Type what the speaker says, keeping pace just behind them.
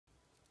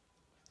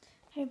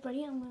Hey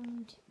everybody, I'm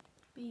going to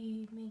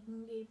be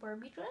making a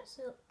Barbie dress.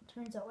 It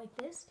turns out like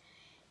this.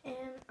 And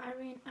I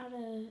ran out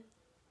of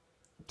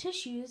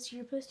tissues.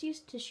 You're supposed to use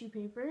tissue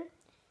paper.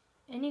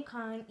 Any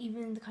kind,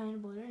 even the kind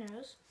of blow your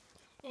nose.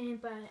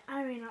 But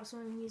I ran out, so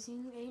I'm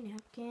using a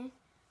napkin.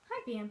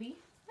 Hi Bambi.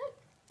 Look,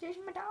 there's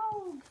my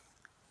dog.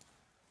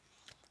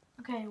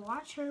 Okay,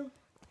 watch her.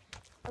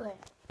 Okay,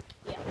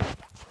 yeah.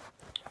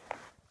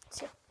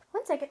 So,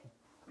 1 second.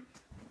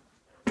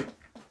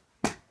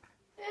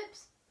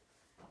 Oops.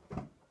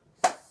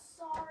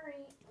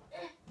 Sorry.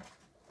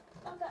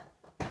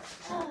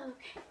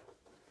 Okay.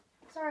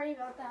 Sorry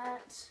about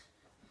that.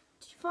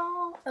 Did you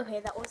fall? Okay,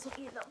 that wasn't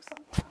you. That was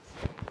something else.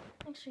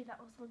 Actually, that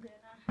was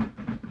Laguna.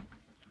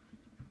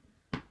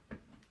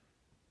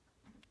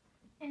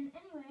 And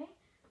anyway,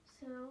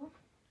 so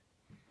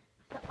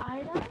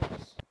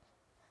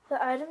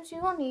the items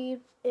you will need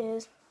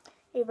is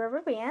a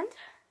rubber band,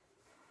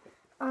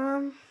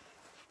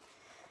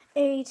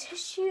 a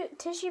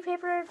tissue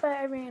paper, but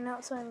I ran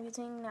out, so I'm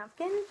using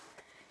napkin,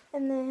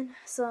 and then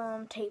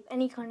some tape,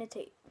 any kind of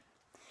tape.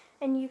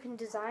 And you can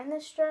design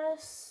this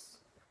dress.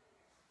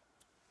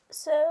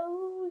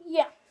 So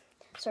yeah.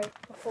 Sorry,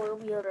 before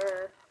we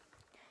order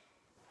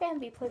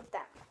Bambi, play with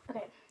that.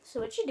 Okay,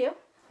 so what you do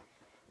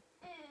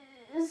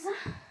is,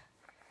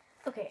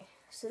 okay,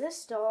 so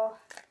this doll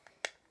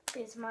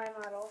is my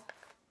model.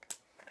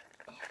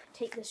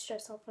 Take this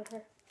dress off of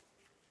her.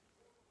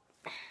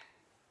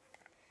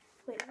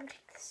 Wait, let me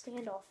take the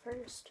stand off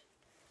first.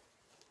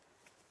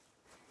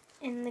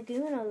 And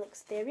Laguna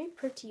looks very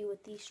pretty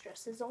with these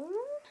dresses on.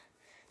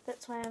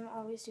 That's why I'm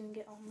always doing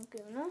it on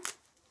Laguna.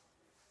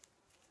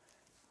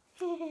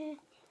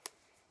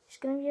 She's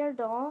gonna be our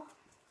doll,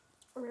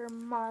 or our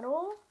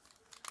model.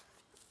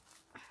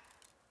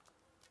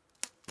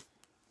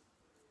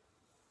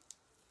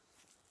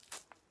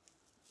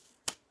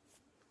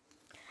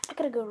 I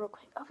gotta go real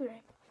quick. I'll be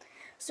right back.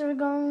 So we're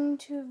going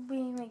to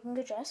be making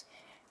a dress.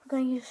 We're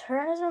going to use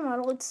her as our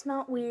model. It's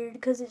not weird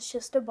because it's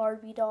just a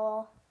Barbie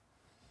doll.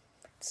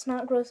 It's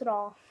not gross at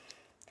all.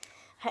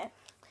 Okay,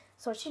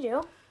 so what you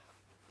do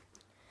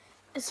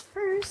is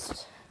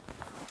first,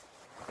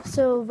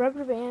 so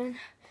rubber band,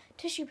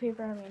 tissue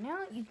paper right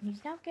now. You can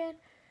use napkin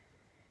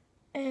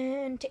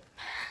and tape.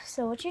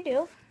 So what you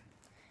do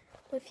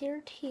with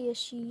your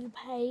tissue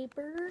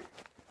paper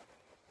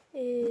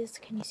is,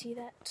 can you see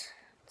that?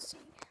 Let's see.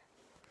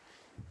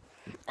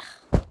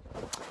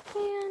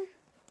 And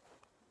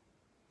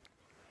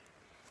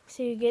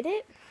so you get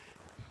it,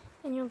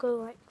 and you'll go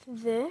like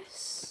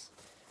this.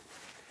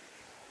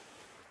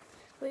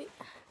 Wait,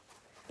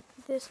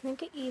 this,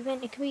 make it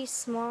even. It can be a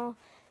small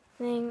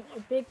thing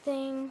or big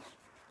thing.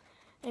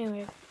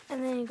 Anyway,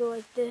 and then you go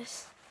like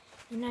this,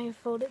 and now you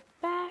fold it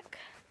back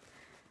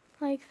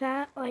like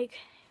that. Like,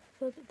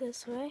 flip it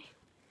this way,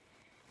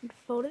 and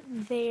fold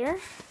it there,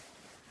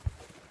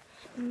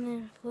 and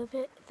then flip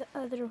it the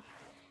other.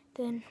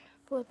 Then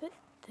flip it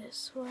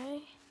this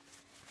way.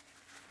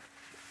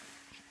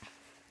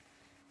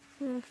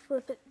 And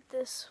flip it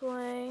this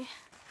way,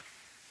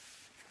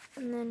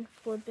 and then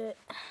flip it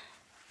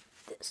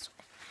this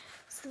way.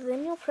 So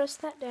then you'll press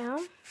that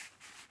down,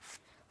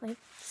 like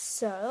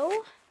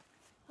so.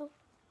 Oh,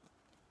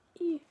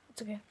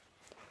 it's okay.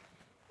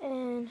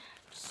 And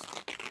just,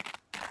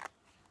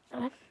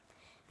 and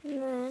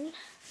then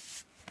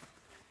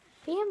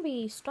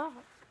Bambi,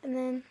 stop. And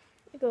then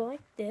you go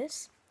like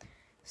this.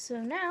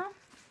 So now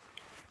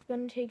you're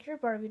gonna take your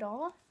Barbie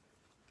doll.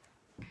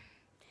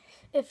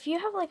 If you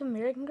have like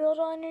American Girl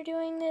doll and you're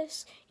doing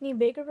this, you need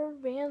bigger rubber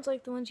bands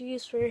like the ones you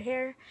use for your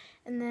hair,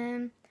 and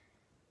then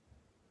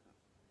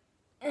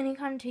any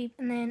kind of tape,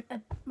 and then a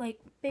like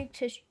big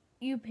tissue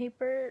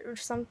paper or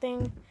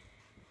something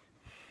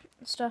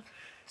stuff.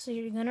 So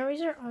you're gonna raise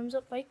your arms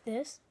up like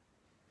this.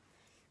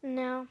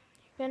 Now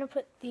you're gonna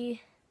put the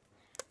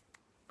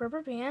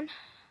rubber band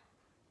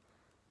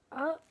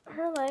up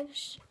her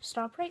legs,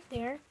 stop right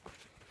there,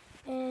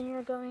 and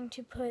you're going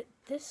to put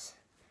this.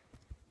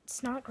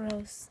 It's not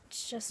gross,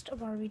 it's just a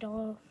Barbie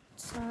doll.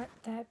 It's not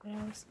that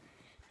gross.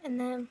 And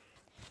then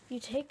you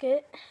take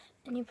it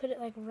and you put it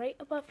like right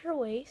above your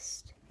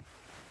waist,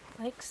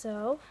 like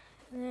so.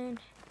 And then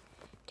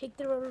take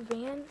the rubber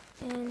band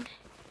and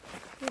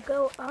you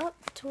go up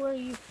to where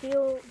you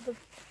feel the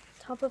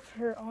top of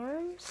her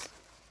arms.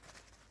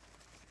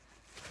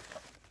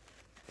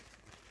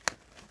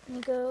 And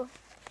you go,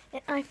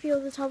 and I feel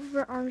the top of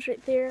her arms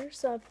right there,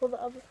 so I pull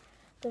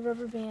the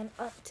rubber band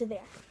up to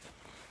there.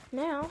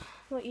 Now,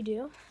 what you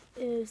do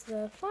is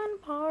the fun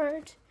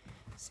part.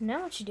 So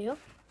now what you do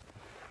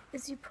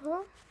is you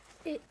pull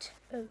it,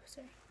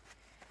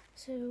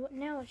 So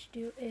now what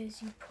you do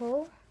is you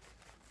pull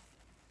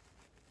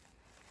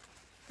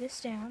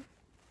this down,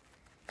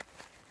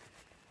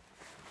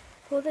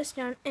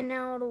 and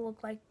now it'll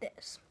look like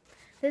this.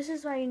 This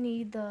is why you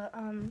need the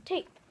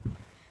tape.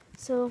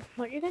 So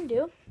what you're gonna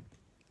do,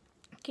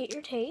 get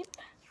your tape,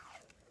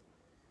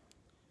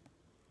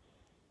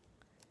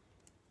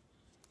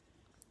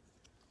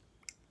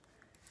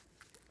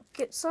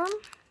 get some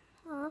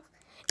off.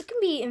 It can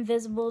be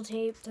invisible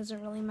tape,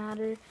 doesn't really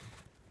matter.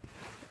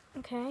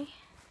 Okay.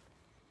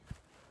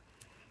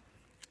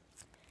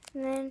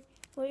 And then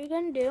what you're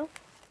going to do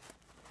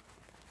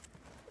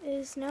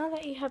is, now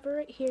that you have it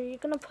right here, you're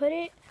going to put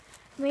it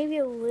maybe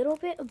a little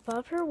bit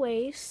above her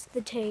waist,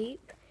 the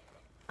tape.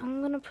 I'm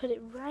going to put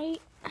it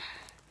right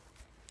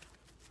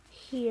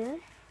here.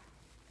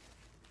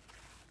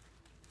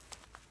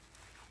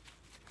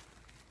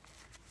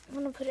 I'm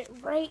going to put it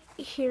right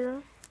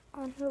here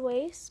on her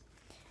waist.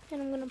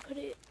 And I'm going to put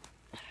it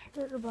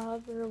right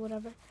above or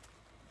whatever.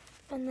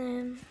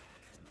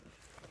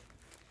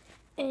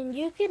 And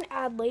you can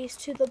add lace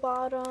to the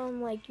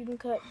bottom, like you can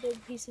cut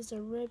big pieces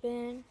of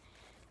ribbon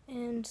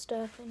and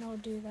stuff, and I'll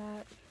do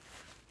that.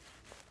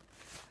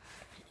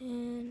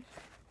 And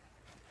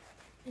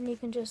you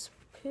can just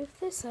poof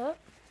this up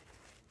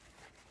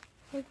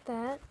like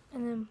that,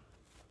 and then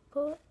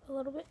pull it a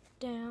little bit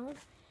down.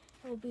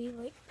 It'll be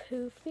like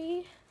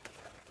poofy,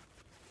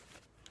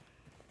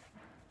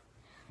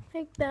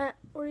 like that,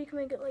 or you can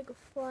make it like a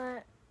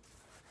flat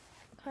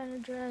kind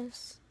of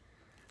dress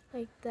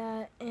like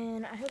that.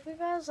 And I hope you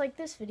guys like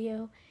this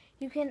video.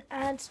 You can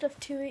add stuff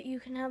to it. You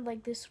can have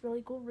like this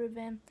really cool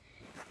ribbon,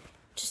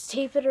 just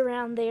tape it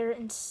around there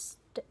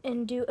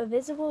and do a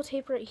visible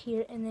tape right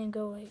here, and then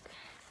go like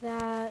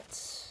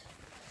that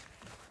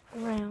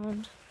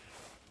around.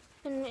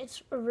 And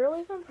it's a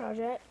really fun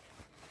project.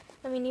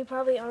 I mean, you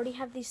probably already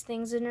have these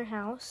things in your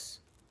house,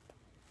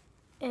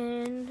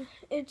 and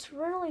it's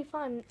really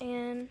fun.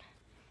 And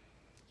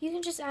you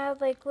can just add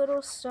like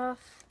little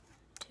stuff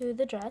to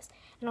the dress,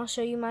 and I'll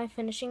show you my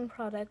finishing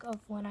product of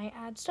when I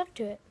add stuff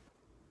to it.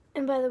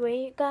 And by the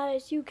way,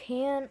 guys, you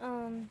can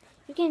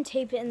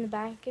tape it in the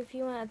back if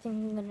you want. I think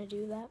I'm gonna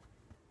do that.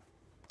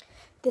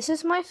 This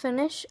is my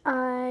finish.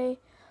 I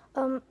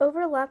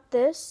overlapped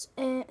this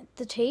and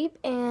the tape,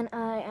 and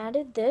I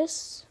added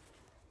this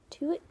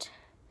to it,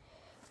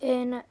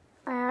 and I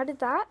added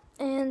that.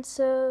 And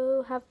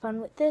so have fun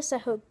with this. I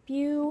hope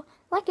you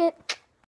like it.